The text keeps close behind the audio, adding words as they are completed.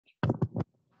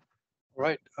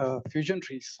Right, fusion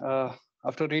trees.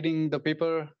 After reading the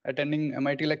paper, attending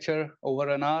MIT lecture over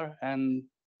an hour, and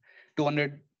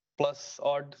 200 plus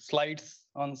odd slides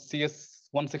on CS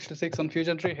 166 on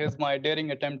fusion tree, here's my daring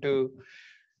attempt to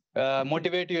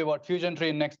motivate you about fusion tree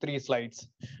in next 3 slides.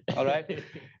 All right.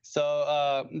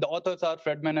 So the authors are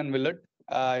Fredman and Willard.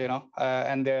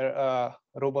 And they're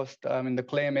robust. I mean, the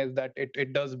claim is that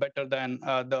it does better than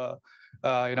the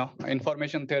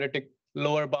information theoretic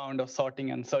lower bound of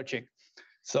sorting and searching.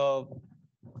 So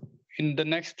in the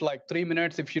next like 3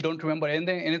 minutes, if you don't remember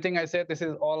anything I said, this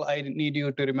is all I need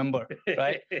you to remember,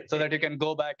 right? So that you can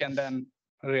go back and then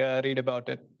read about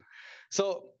it.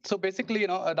 So basically,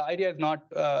 the idea is not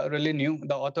really new.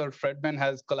 The author Fredman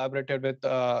has collaborated with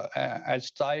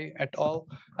Tsai et al.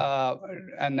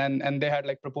 And they had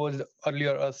like proposed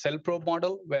earlier a cell probe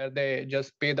model where they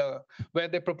just where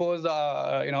they propose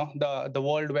the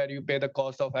world where you pay the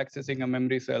cost of accessing a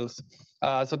memory cells.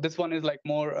 So this one is like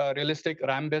more realistic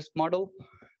RAM-based model.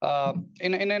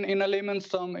 In a layman's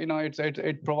term,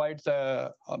 it provides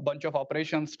a bunch of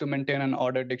operations to maintain an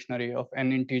ordered dictionary of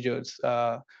n integers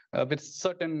with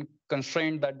certain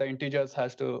constraint that the integers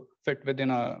has to fit within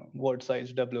a word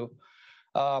size W.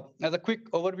 As a quick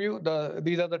overview,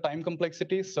 these are the time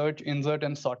complexities: search, insert,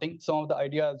 and sorting. Some of the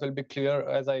ideas will be clear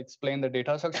as I explain the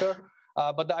data structure,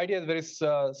 but the idea is very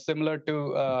similar to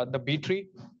the B tree.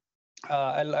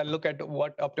 I'll look at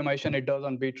what optimization it does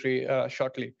on B tree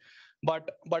shortly.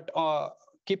 But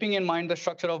keeping in mind the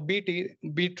structure of B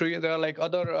tree, there are like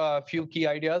other few key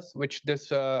ideas which this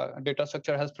data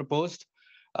structure has proposed.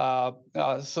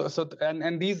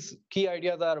 And these key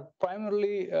ideas are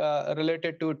primarily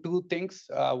related to two things.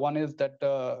 One is that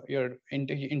your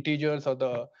integers or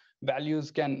the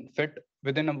values can fit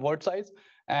within a word size,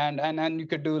 and you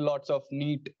could do lots of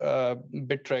neat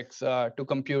bit tricks to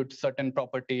compute certain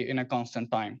property in a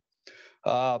constant time.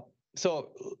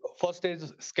 So first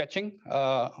is sketching,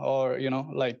 or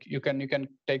like you can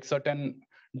take certain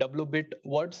W bit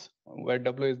words where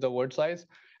W is the word size,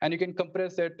 and you can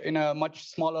compress it in a much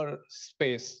smaller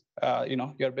space.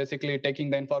 You're basically taking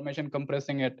the information,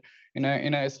 compressing it in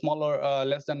a smaller,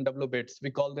 less than W bits. We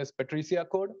call this Patricia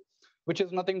code, which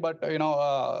is nothing but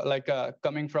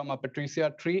coming from a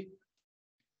Patricia tree,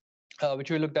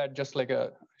 which we looked at just like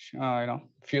a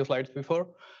few slides before.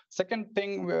 Second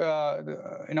thing,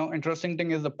 interesting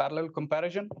thing is the parallel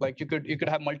comparison. Like you could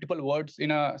have multiple words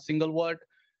in a single word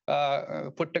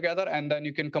put together, and then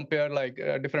you can compare like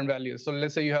different values. So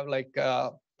let's say you have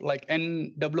like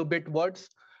n W bit words,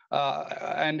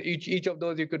 and each of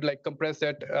those you could like compress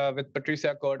it with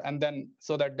Patricia code, and then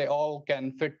so that they all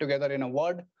can fit together in a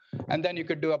word. And then you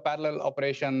could do a parallel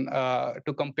operation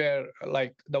to compare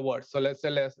like the words. So let's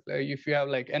say if you have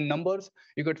like n numbers,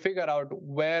 you could figure out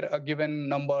where a given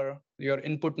number, your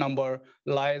input number,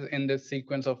 lies in this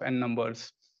sequence of n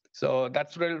numbers. So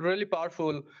that's really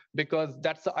powerful, because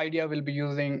that's the idea we'll be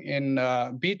using in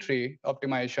B tree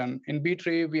optimization. In B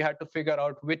tree, we had to figure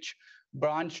out which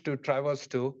branch to traverse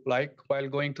to, like while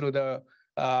going through the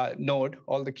node,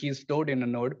 all the keys stored in a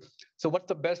node. So what's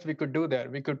the best we could do there?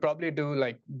 We could probably do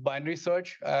like binary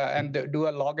search and do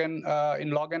a log n. In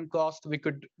log n cost, we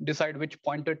could decide which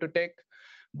pointer to take.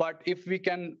 But if we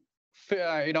can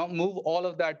move all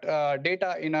of that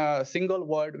data in a single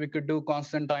word, we could do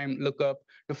constant time lookup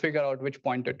to figure out which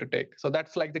pointer to take. So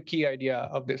that's like the key idea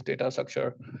of this data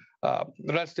structure.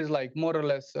 The rest is like more or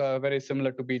less very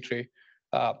similar to B tree.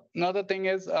 Another thing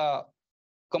is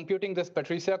computing this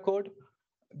Patricia code.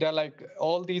 They're like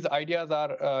all these ideas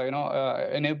are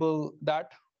enable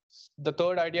that. The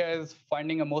third idea is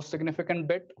finding a most significant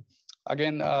bit.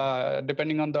 Again,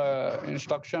 depending on the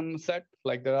instruction set,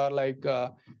 like there are like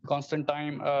constant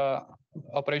time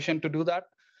operation to do that.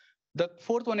 The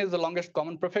fourth one is the longest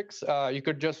common prefix. You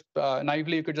could just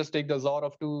naively you could just take the XOR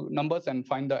of two numbers and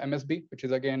find the MSB, which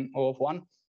is again O of 1.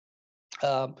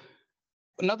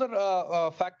 Another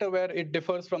factor where it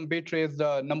differs from B tree is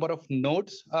the number of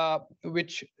nodes,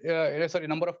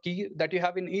 number of keys that you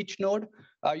have in each node.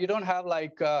 You don't have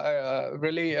like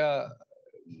really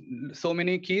so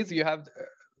many keys. You have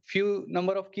few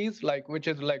number of keys, like which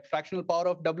is like fractional power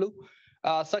of W,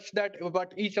 such that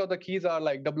but each of the keys are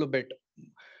like W bit,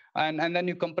 and then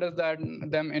you compress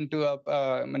them into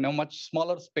a much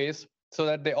smaller space, so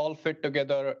that they all fit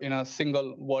together in a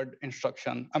single word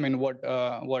instruction. I mean word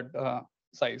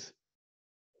size.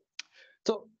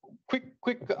 So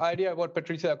quick idea about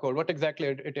Patricia code, what exactly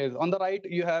it is. On the right,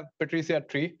 you have Patricia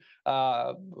tree,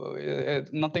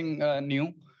 nothing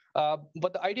new.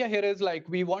 But the idea here is like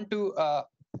we want to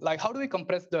like how do we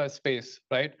compress the space,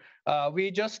 right?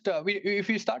 If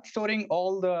we start storing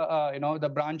all the the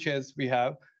branches we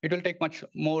have, it will take much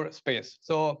more space.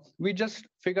 So we just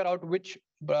figure out which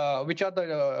are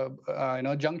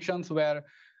the junctions where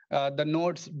the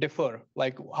nodes differ.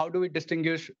 Like how do we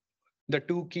distinguish the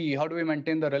two key? How do we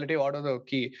maintain the relative order of the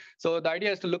key? So the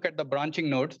idea is to look at the branching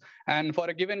nodes, and for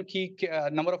a given key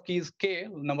number of keys k,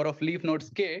 number of leaf nodes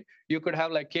k, you could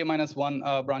have like k minus 1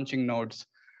 branching nodes.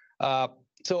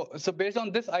 So based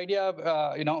on this idea,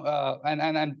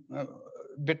 and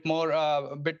bit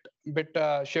more bit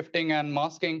shifting and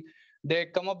masking, they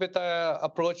come up with an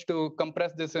approach to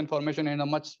compress this information in a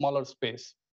much smaller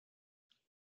space.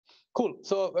 Cool.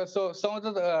 So some of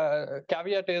the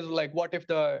caveat is like, what if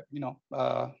the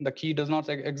the key does not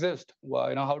exist?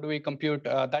 Well, how do we compute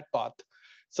that path?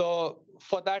 So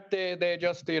for that, they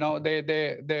just they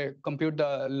compute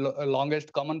the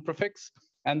longest common prefix,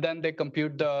 and then they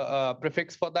compute the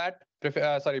prefix for that.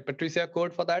 Patricia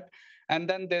code for that, and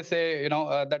then they say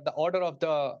that the order of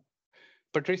the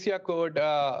Patricia code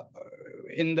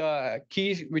in the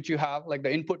key which you have, like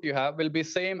the input you have, will be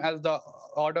same as the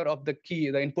order of the key,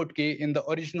 the input key in the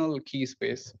original key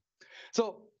space.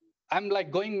 So I'm like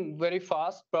going very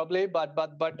fast probably, but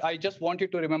I just want you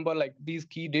to remember like these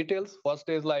key details. First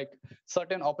is like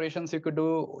certain operations you could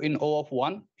do in O of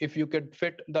 1 if you could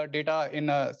fit the data in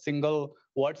a single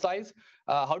word size.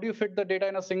 How do you fit the data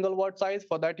in a single word size?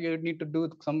 For that, you need to do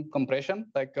some compression,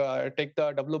 like take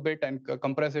the W bit and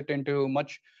compress it into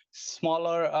much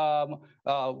smaller,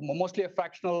 mostly a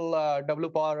fractional W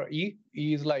power E.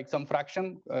 E is like some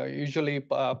fraction, usually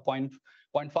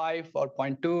 0.5 or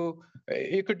 0.2.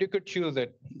 You could choose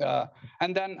it,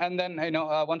 and then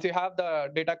once you have the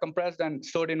data compressed and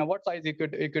stored in a word size, you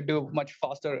could do much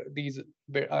faster these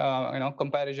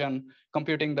comparison,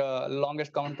 computing the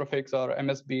longest common prefix or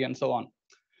MSB and so on.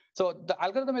 So the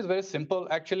algorithm is very simple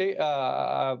actually,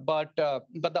 but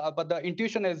the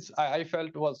intuition is I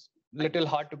felt was little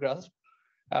hard to grasp.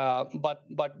 But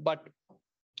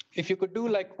if you could do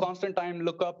like constant time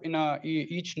lookup in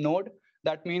each node,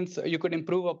 that means you could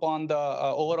improve upon the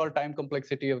overall time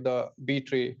complexity of the B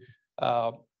tree.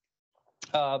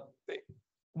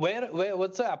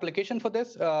 What's the application for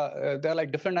this? There are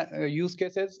like different use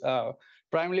cases,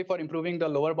 primarily for improving the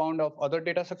lower bound of other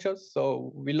data structures.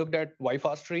 So we looked at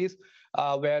YFast trees,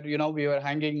 where we were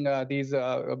hanging these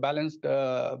balanced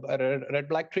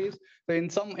red-black trees. So in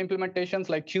some implementations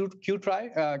like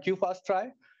QFast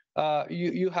try,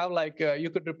 you have like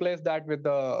you could replace that with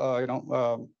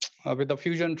the with the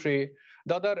fusion tree.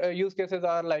 The other use cases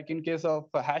are like in case of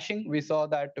hashing, we saw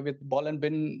that with ball and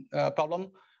bin problem.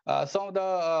 Some of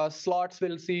the slots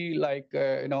will see like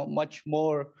much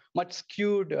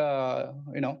skewed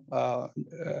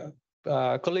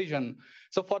collision.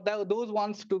 So for those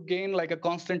ones to gain like a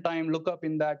constant time lookup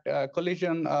in that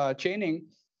collision chaining,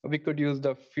 we could use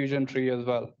the fusion tree as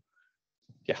well.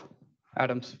 Yeah,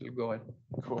 Adams will go ahead.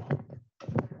 Cool.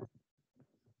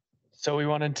 So we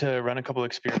wanted to run a couple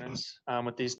experiments with these